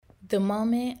The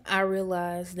moment I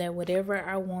realized that whatever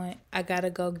I want, I gotta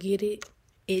go get it,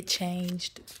 it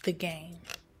changed the game.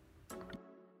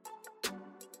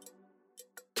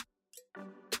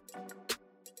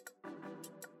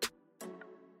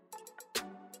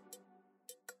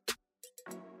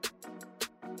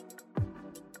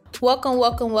 Welcome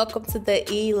to the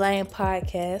E-Lane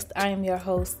Podcast. I am your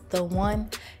host, the one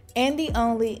and the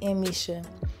only Misha.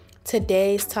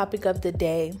 Today's topic of the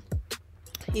day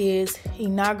is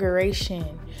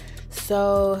inauguration.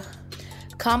 So,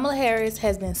 Kamala Harris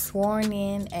has been sworn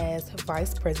in as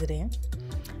Vice President.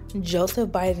 Joseph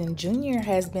Biden Jr.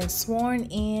 has been sworn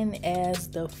in as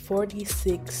the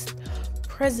 46th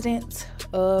President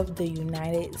of the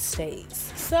United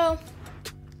States. So,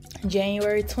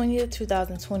 January 20th,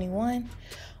 2021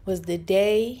 was the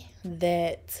day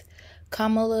that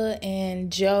Kamala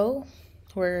and Joe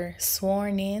were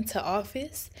sworn into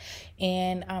office,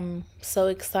 and I'm so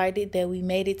excited that we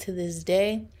made it to this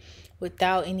day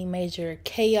without any major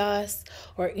chaos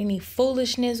or any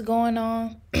foolishness going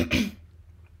on.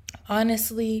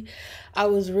 Honestly, I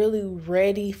was really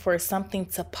ready for something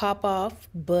to pop off,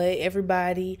 but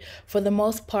everybody, for the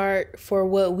most part, for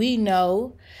what we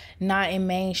know, not in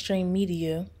mainstream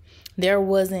media, there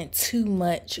wasn't too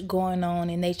much going on,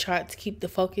 and they tried to keep the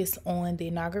focus on the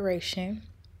inauguration.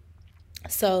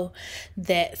 So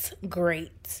that's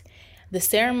great. The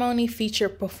ceremony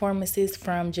featured performances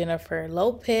from Jennifer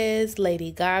Lopez,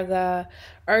 Lady Gaga,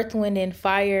 Earth, Wind and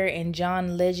Fire, and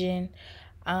John Legend.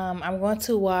 I'm going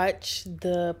to watch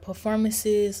the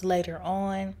performances later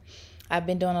on. I've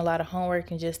been doing a lot of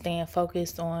homework and just staying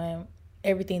focused on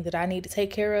everything that I need to take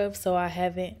care of, so I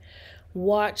haven't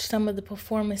watched some of the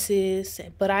performances,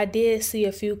 but I did see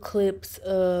a few clips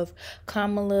of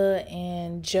Kamala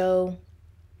and Joe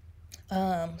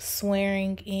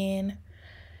swearing in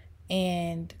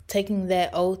and taking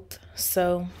that oath.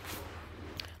 So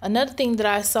another thing that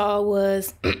I saw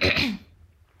was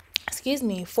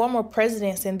former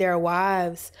presidents and their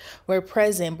wives were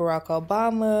present. Barack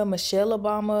Obama, Michelle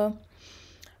Obama,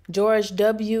 George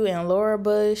W. and Laura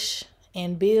Bush,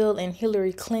 and Bill and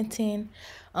Hillary Clinton.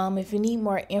 If you need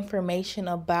more information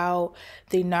about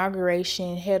the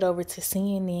inauguration, head over to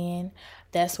CNN.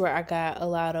 That's where I got a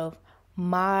lot of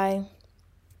my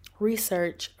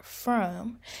research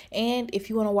from. And if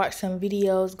you want to watch some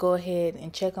videos, go ahead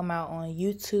and check them out on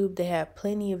YouTube. They have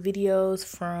plenty of videos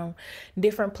from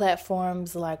different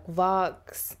platforms like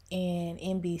Vox and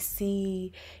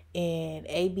NBC and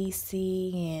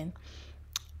ABC and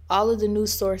all of the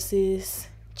news sources.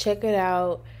 Check it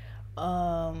out.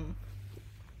 But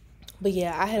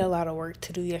yeah, I had a lot of work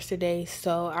to do yesterday,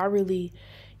 so I really,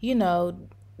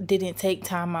 didn't take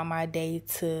time out my day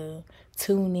to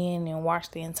tune in and watch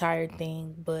the entire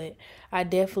thing. But I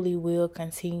definitely will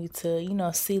continue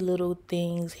to, see little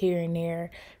things here and there,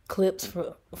 clips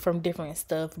from different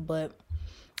stuff. But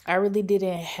I really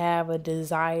didn't have a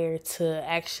desire to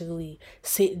actually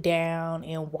sit down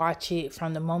and watch it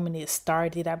from the moment it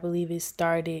started. I believe it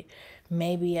started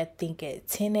I think at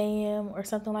 10 a.m. or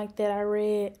something like that, I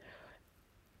read.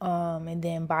 And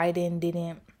then Biden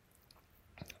didn't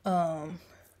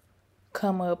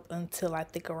come up until I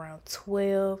think around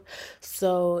 12.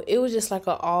 So it was just like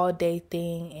an all day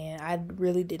thing, and I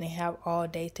really didn't have all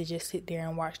day to just sit there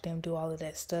and watch them do all of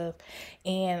that stuff.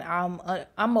 And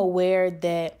I'm aware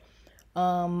that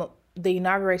the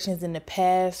inaugurations in the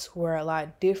past were a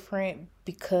lot different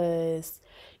because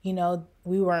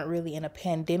we weren't really in a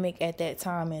pandemic at that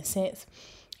time, and since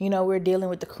we're dealing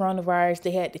with the coronavirus, they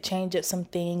had to change up some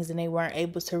things, and they weren't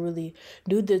able to really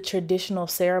do the traditional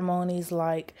ceremonies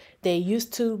like they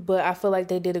used to. But I feel like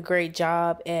they did a great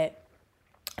job at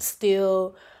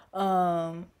still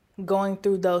going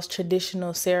through those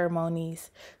traditional ceremonies,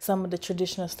 some of the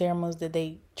traditional ceremonies that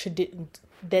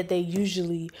they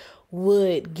usually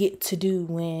would get to do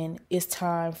when it's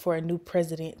time for a new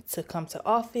president to come to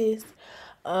office.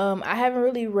 I haven't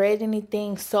really read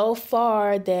anything so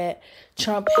far that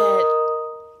Trump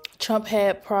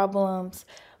had problems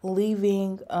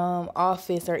leaving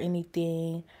office or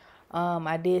anything.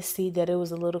 I did see that it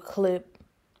was a little clip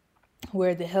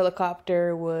where the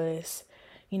helicopter was,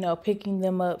 picking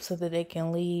them up so that they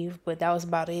can leave, but that was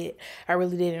about it. I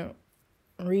really didn't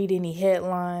read any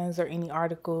headlines or any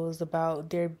articles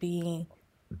about there being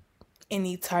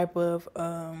any type of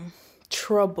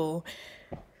trouble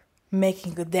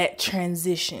making that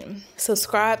transition.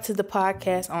 Subscribe to the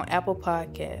podcast on Apple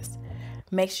Podcasts.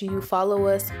 Make sure you follow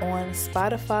us on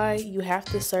Spotify. You have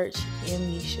to search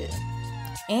Misha.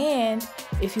 And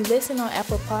if you listen on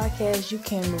Apple Podcasts, you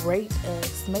can rate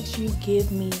us. Make sure you give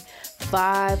me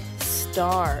 5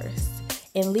 stars.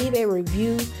 and leave a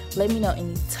review. Let me know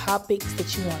any topics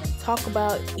that you want to talk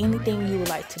about, anything you would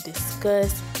like to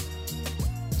discuss.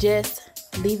 Just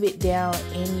leave it down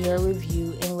in your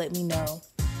review and let me know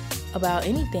about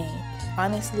anything.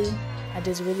 Honestly, I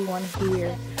just really want to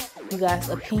hear you guys'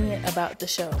 opinion about the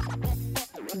show.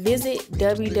 Visit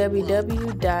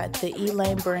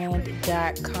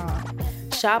www.theelanebrand.com.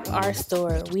 Shop our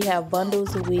store. We have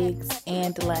bundles of wigs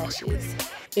and lashes.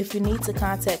 If you need to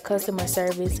contact customer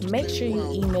service, make sure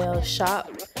you email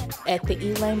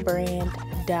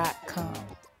shop@theelanebrand.com.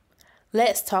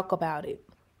 Let's talk about it.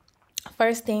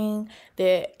 First thing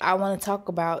that I want to talk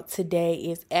about today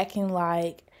is acting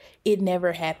like it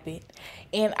never happened.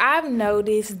 And I've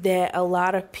noticed that a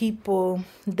lot of people,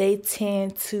 they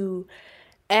tend to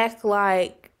act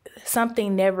like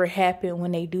something never happened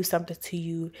when they do something to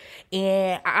you.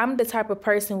 And I'm the type of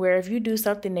person where if you do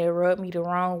something that rubbed me the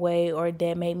wrong way or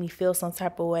that made me feel some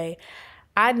type of way,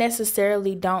 I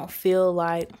necessarily don't feel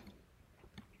like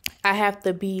I have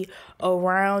to be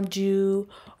around you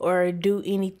or do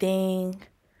anything.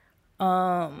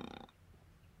 I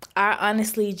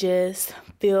honestly just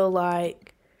feel like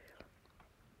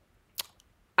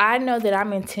I know that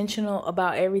I'm intentional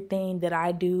about everything that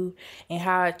I do and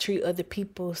how I treat other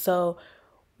people. So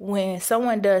when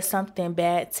someone does something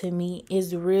bad to me,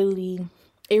 it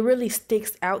really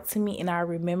sticks out to me, and I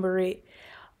remember it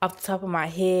off the top of my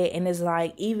head. And it's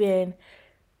like, even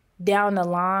down the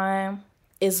line,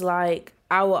 it's like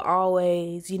I will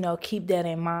always, keep that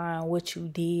in mind, what you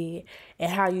did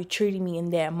and how you treated me in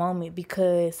that moment,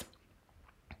 because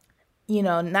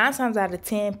 9 times out of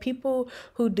 10, people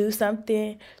who do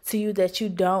something to you that you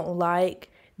don't like,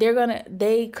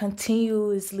 they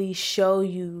continuously show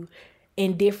you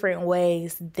in different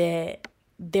ways that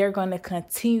they're gonna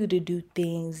continue to do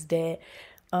things that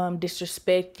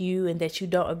disrespect you and that you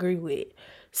don't agree with.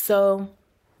 So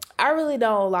I really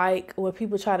don't like when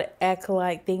people try to act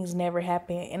like things never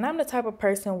happen. And I'm the type of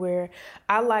person where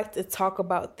I like to talk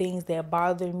about things that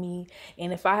bother me.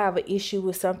 And if I have an issue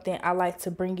with something, I like to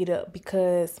bring it up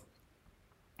because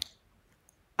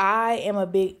I am a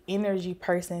big energy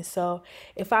person. So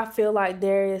if I feel like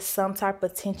there is some type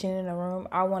of tension in the room,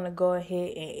 I want to go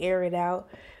ahead and air it out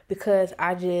because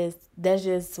that's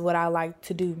just what I like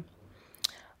to do.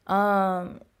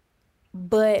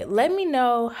 But let me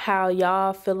know how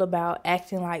y'all feel about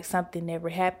acting like something never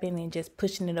happened and just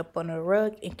pushing it up on the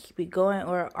rug and keep it going.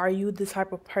 Or are you the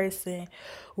type of person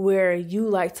where you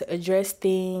like to address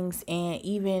things, and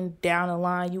even down the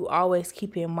line, you always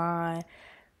keep in mind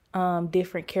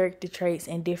different character traits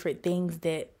and different things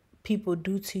that people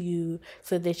do to you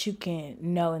so that you can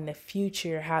know in the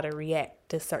future how to react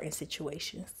to certain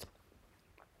situations?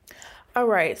 All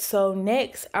right, so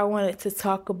next I wanted to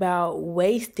talk about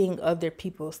wasting other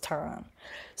people's time.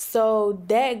 So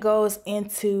that goes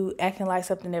into acting like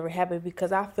something never happened,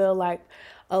 because I feel like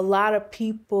a lot of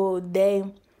people, they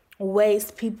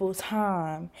waste people's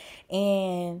time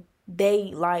and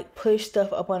they like push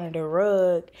stuff up under the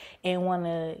rug and want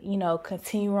to,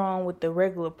 continue on with the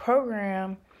regular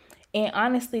program. And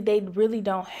honestly, they really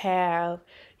don't have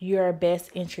your best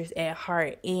interest at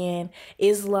heart. And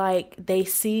it's like they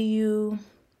see you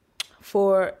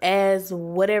for as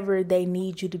whatever they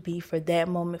need you to be for that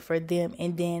moment for them.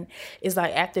 And then it's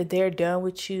like after they're done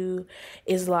with you,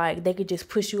 it's like they could just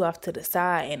push you off to the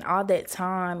side. And all that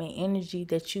time and energy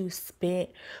that you spent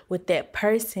with that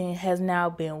person has now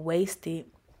been wasted.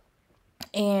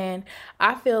 And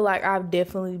I feel like I've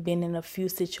definitely been in a few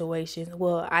situations.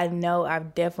 Well, I know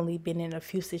I've definitely been in a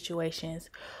few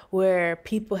situations where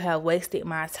people have wasted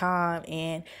my time,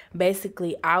 and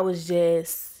basically I was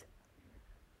just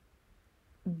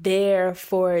there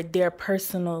for their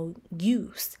personal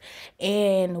use.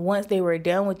 And once they were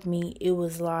done with me, it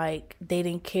was like they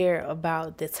didn't care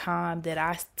about the time that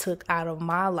I took out of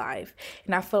my life.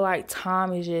 And I feel like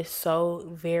time is just so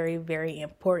very, very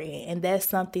important. And that's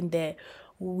something that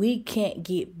we can't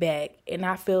get back. And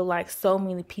I feel like so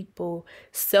many people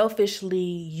selfishly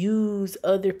use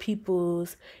other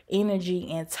people's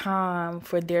energy and time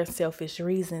for their selfish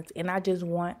reasons. And I just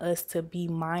want us to be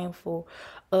mindful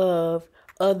of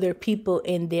other people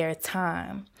in their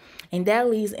time. And that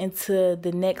leads into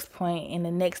the next point and the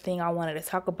next thing I wanted to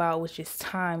talk about, which is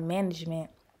time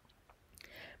management.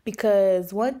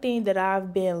 Because one thing that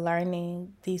I've been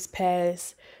learning these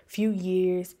past few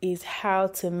years is how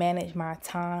to manage my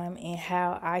time and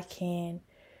how I can,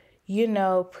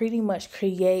 pretty much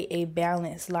create a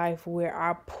balanced life where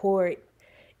I pour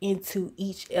into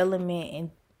each element and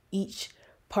each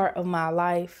part of my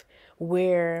life,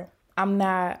 where I'm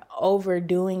not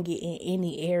overdoing it in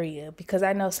any area, because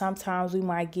I know sometimes we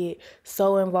might get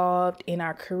so involved in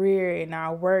our career and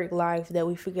our work life that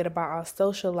we forget about our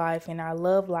social life and our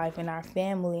love life and our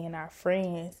family and our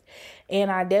friends. And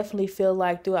I definitely feel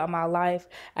like throughout my life,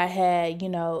 I had,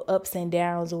 ups and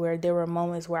downs where there were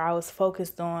moments where I was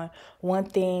focused on one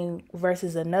thing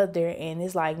versus another. And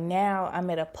it's like now I'm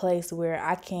at a place where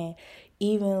I can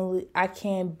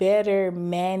better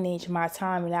manage my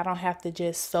time, and I don't have to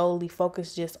just solely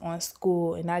focus just on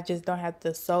school, and I just don't have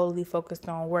to solely focus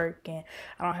on work, and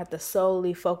I don't have to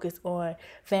solely focus on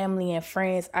family and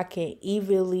friends. I can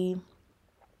evenly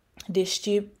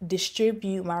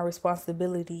distribute my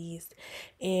responsibilities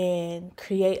and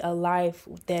create a life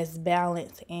that's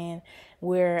balanced, and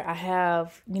where I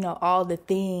have, all the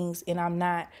things, and I'm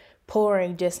not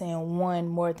pouring just in one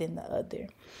more than the other.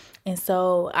 And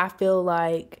so I feel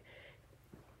like,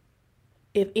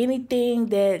 if anything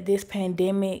that this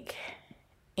pandemic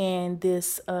and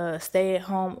this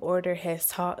stay-at-home order has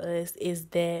taught us, is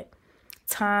that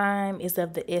time is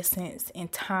of the essence,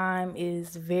 and time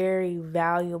is very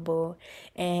valuable,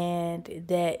 and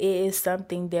that it is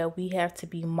something that we have to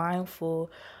be mindful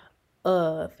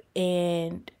of.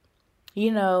 And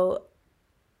you know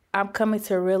I'm coming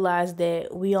to realize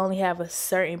that we only have a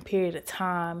certain period of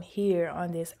time here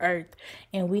on this earth,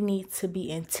 and we need to be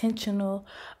intentional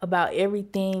about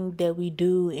everything that we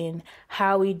do and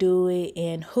how we do it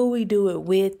and who we do it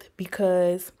with,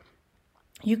 because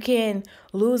you can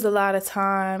lose a lot of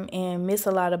time and miss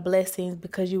a lot of blessings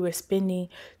because you were spending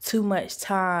too much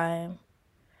time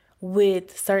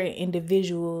with certain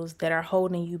individuals that are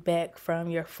holding you back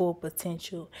from your full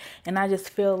potential. And I just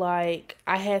feel like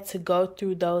I had to go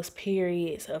through those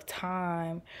periods of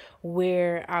time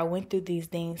where I went through these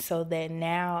things, so that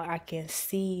now I can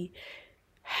see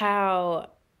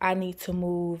how I need to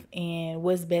move and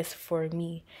what's best for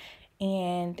me.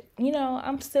 And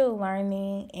I'm still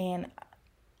learning, and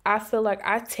I feel like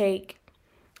I take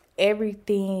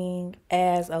everything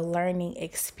as a learning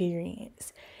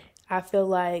experience. I feel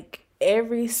like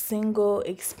every single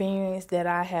experience that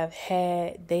I have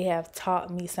had, they have taught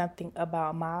me something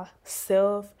about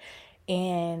myself.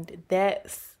 And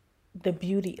that's the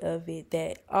beauty of it,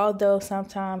 that although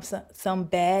sometimes some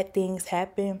bad things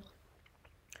happen,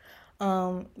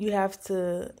 you have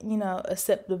to,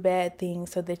 accept the bad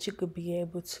things so that you could be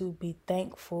able to be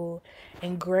thankful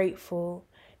and grateful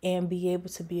and be able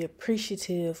to be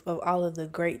appreciative of all of the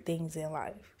great things in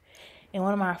life. And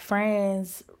one of my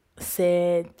friends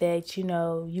said that, you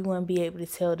wouldn't be able to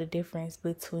tell the difference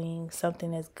between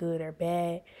something that's good or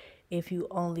bad if you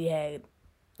only had,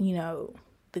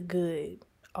 the good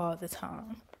all the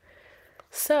time.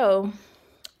 So,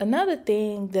 another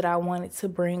thing that I wanted to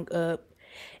bring up,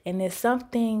 and it's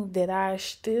something that I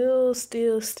still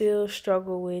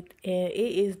struggle with, and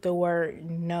it is the word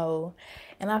no.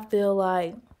 And I feel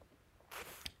like,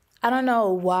 I don't know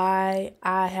why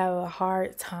I have a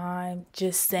hard time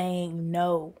just saying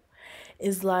no.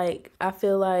 It's like, I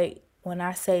feel like when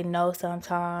I say no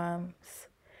sometimes,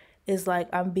 it's like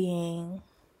I'm being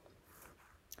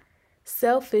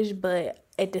selfish, but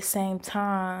at the same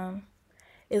time,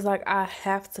 it's like I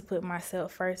have to put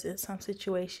myself first in some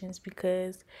situations,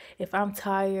 because if I'm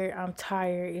tired, I'm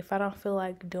tired. If I don't feel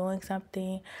like doing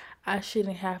something, I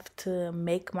shouldn't have to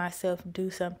make myself do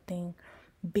something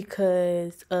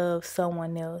because of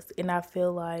someone else. And I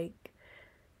feel like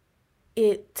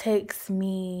it takes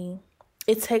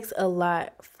a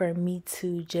lot for me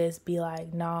to just be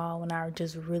like, nah, when I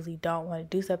just really don't want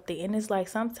to do something. And it's like,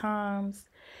 sometimes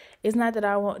it's not that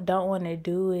don't want to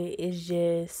do it. It's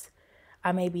just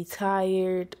I may be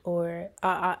tired, or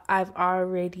I've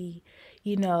already,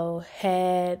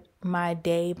 had my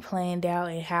day planned out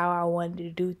and how I wanted to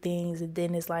do things. And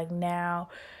then it's like, now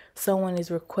someone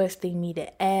is requesting me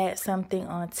to add something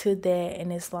onto that.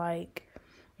 And it's like,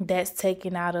 that's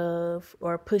taken out of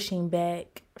or pushing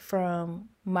back from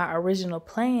my original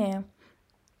plan.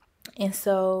 And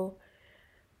so,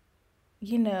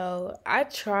 I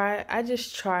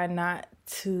just try not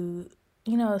to,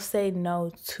 say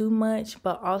no too much,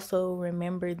 but also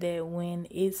remember that when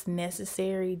it's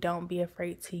necessary, don't be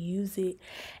afraid to use it.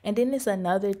 And then it's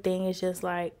another thing, it's just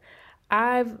like,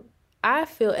 I've, I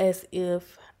feel as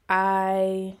if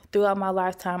throughout my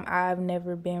lifetime, I've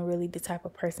never been really the type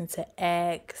of person to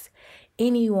ask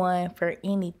anyone for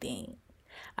anything.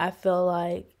 I feel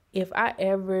like if I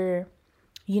ever,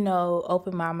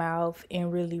 opened my mouth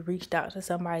and really reached out to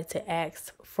somebody to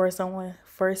ask for someone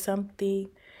for something,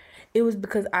 it was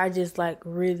because I just like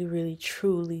really, really,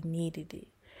 truly needed it.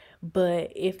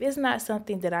 But if it's not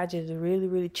something that I just really,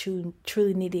 really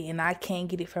truly needed and I can't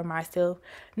get it for myself,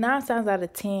 9 times out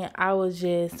of 10, I will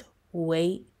just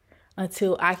wait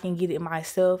until I can get it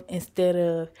myself instead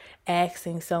of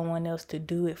asking someone else to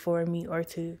do it for me or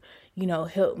to,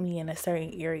 help me in a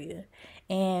certain area.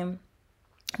 And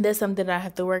that's something that I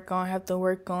have to work on. I have to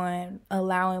work on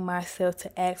allowing myself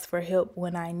to ask for help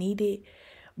when I need it.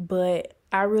 But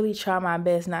I really try my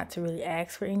best not to really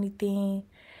ask for anything.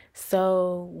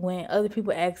 So when other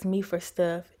people ask me for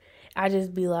stuff, I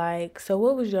just be like, so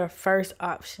what was your first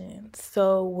option?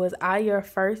 So was I your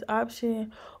first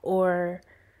option? Or,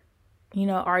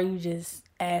 are you just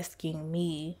asking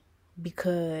me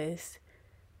because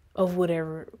of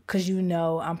whatever, because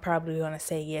I'm probably going to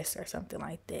say yes or something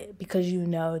like that, because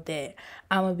that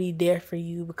I'm going to be there for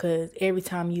you, because every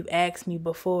time you've asked me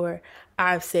before,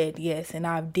 I've said yes and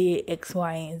I've did X,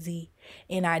 Y, and Z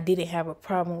and I didn't have a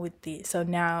problem with it. So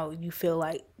now you feel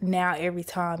like now every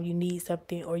time you need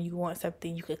something or you want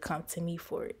something, you could come to me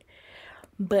for it.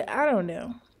 But I don't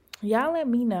know. Y'all let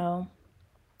me know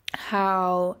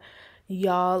how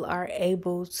y'all are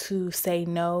able to say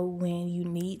no when you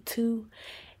need to,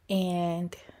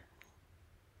 and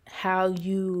how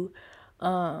you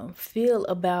feel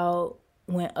about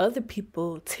when other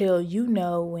people tell you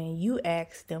no when you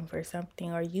ask them for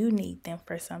something or you need them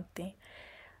for something.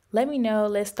 Let me know.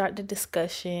 Let's start the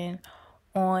discussion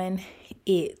on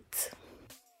it.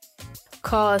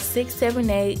 Call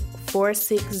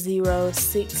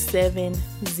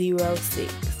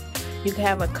 678-460-6706. You can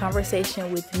have a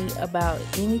conversation with me about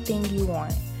anything you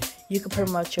want. You can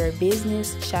promote your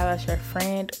business, shout out your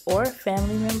friend or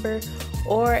family member,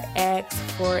 or ask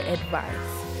for advice.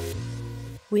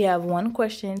 We have one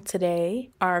question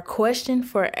today. Our question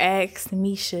for Ask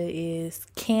Misha is,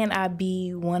 can I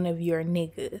be one of your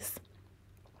niggas?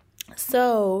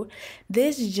 So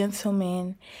this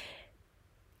gentleman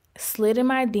slid in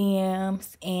my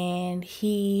DMs and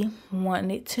he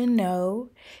wanted to know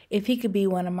if he could be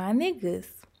one of my niggas.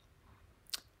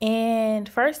 And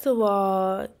first of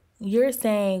all, you're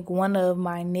saying one of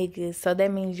my niggas, so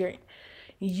that means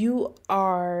you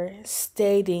are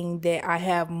stating that I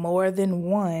have more than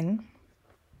one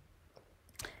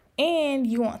and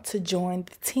you want to join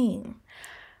the team.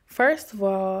 First of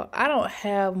all, I don't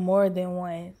have more than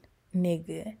one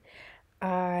nigga.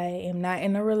 I am not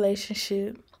in a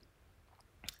relationship.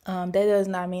 That does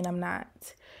not mean I'm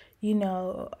not, I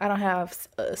don't have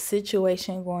a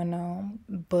situation going on,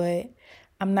 but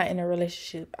I'm not in a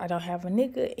relationship. I don't have a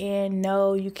nigga. And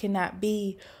no, you cannot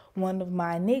be one of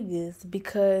my niggas,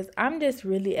 because I'm just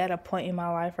really at a point in my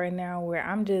life right now where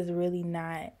I'm just really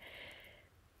not,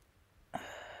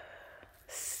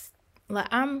 like,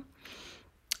 I'm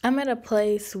at a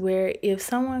place where if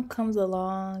someone comes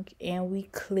along and we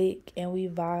click and we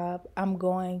vibe, I'm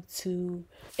going to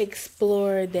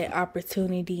explore that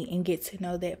opportunity and get to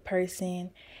know that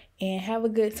person and have a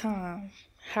good time.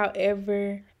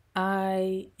 However,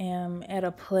 I am at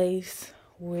a place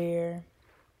where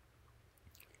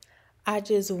I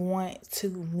just want to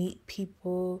meet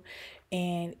people,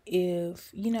 and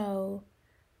if,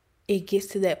 it gets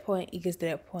to that point, it gets to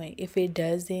that point. If it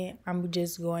doesn't, I'm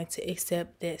just going to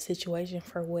accept that situation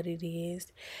for what it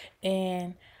is,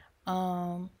 and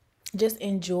just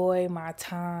enjoy my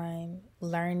time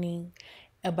learning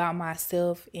about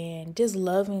myself and just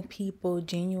loving people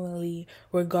genuinely,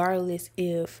 regardless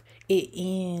if it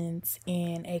ends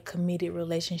in a committed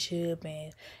relationship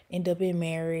and end up in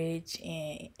marriage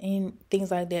and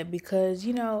things like that. Because,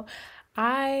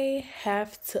 I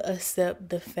have to accept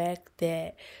the fact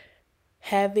that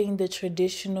having the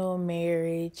traditional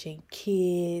marriage and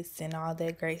kids and all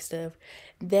that great stuff,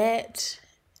 that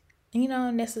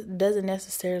doesn't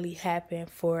necessarily happen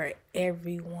for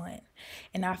everyone.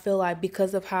 And I feel like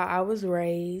because of how I was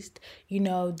raised,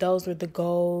 those were the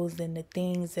goals and the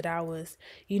things that I was,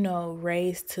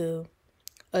 raised to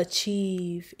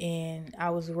achieve, and I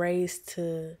was raised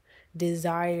to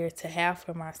desire to have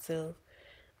for myself.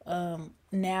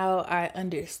 Now I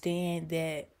understand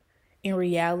that in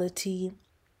reality,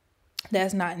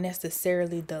 that's not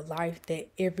necessarily the life that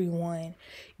everyone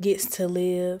gets to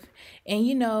live. And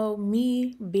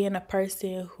me being a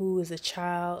person who is a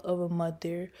child of a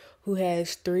mother who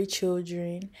has 3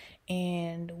 children,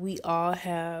 and we all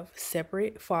have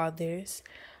separate fathers,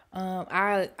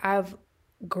 I've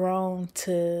grown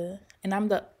to, and I'm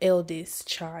the eldest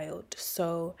child,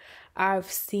 so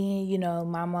I've seen,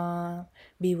 my mom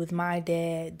be with my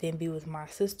dad, then be with my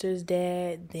sister's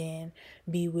dad, then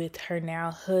be with her now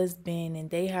husband, and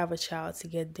they have a child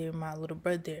together, my little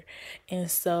brother. And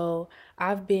so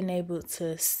I've been able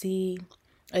to see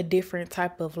a different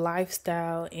type of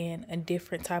lifestyle and a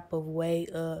different type of way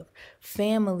of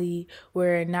family,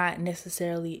 where not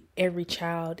necessarily every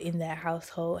child in that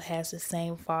household has the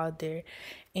same father.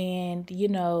 And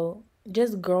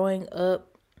just growing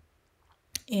up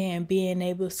and being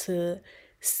able to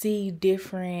see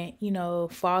different,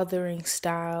 fathering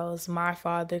styles. My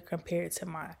father compared to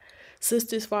my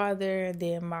sister's father, and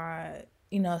then my,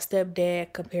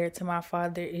 stepdad compared to my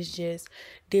father, is just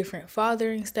different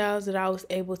fathering styles that I was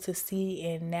able to see.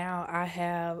 And now I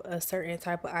have a certain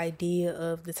type of idea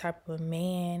of the type of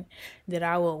man that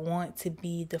I would want to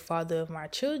be the father of my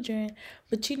children.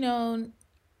 But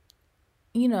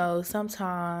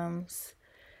sometimes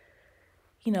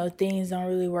things don't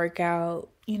really work out,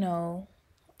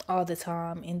 all the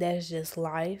time, and that's just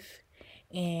life.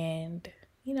 And,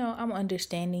 I'm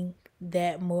understanding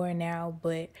that more now,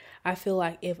 but I feel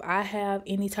like if I have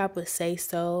any type of say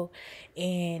so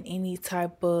and any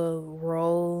type of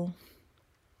role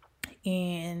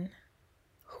in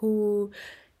who,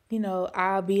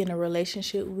 I'll be in a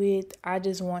relationship with, I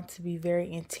just want to be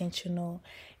very intentional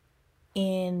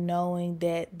in knowing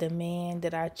that the man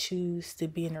that I choose to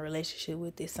be in a relationship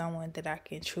with is someone that I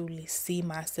can truly see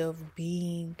myself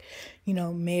being,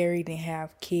 married and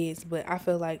have kids. But I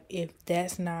feel like if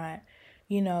that's not,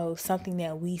 something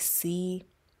that we see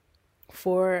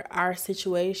for our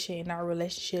situation, our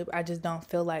relationship, I just don't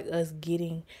feel like us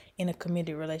getting in a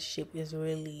committed relationship is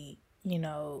really,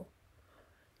 I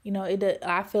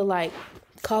feel like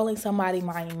calling somebody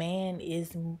my man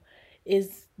is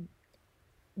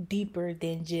deeper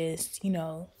than just,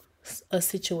 a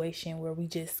situation where we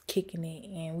just kicking it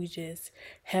and we just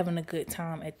having a good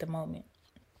time at the moment.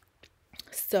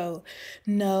 So,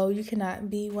 no, you cannot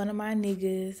be one of my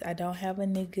niggas. I don't have a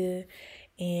nigga.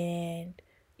 And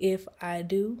if I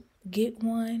do get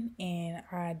one and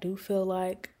I do feel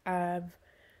like I'm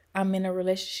in a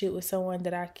relationship with someone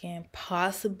that I can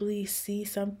possibly see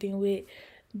something with,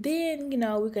 then,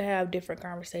 we could have different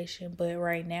conversation. But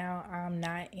right now, I'm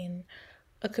not in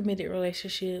a committed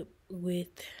relationship with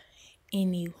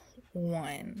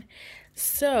anyone.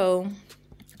 So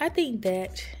I think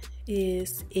that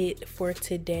is it for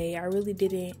today. I really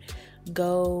didn't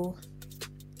go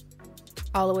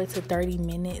all the way to 30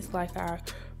 minutes like I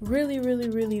really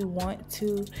want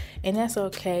to, and that's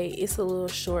okay. It's a little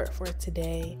short for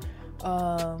today,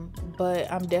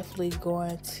 but I'm definitely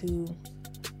going to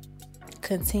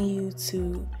continue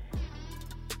to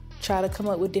try to come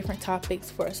up with different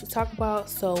topics for us to talk about.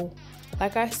 So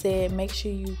like I said, make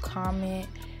sure you comment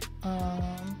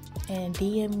and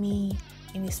DM me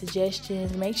any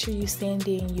suggestions. Make sure you send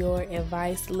in your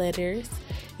advice letters.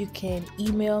 You can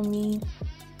email me,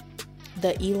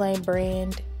 the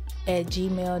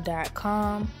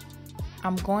elanebrand@gmail.com.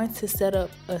 I'm going to set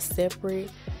up a separate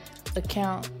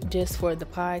account just for the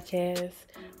podcast,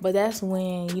 but that's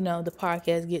when, the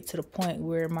podcast get to the point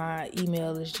where my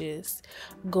email is just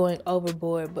going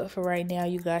overboard. But for right now,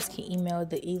 you guys can email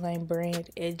the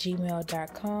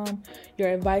elanebrand@gmail.com your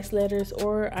advice letters,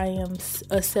 or I am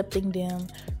accepting them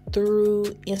through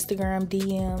Instagram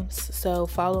DMs. So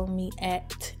follow me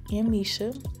at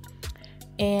Misha.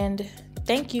 And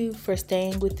thank you for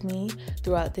staying with me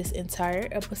throughout this entire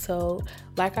episode.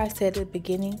 Like I said at the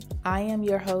beginning, I am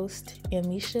your host,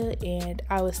 Misha, and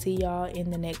I will see y'all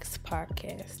in the next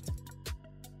podcast.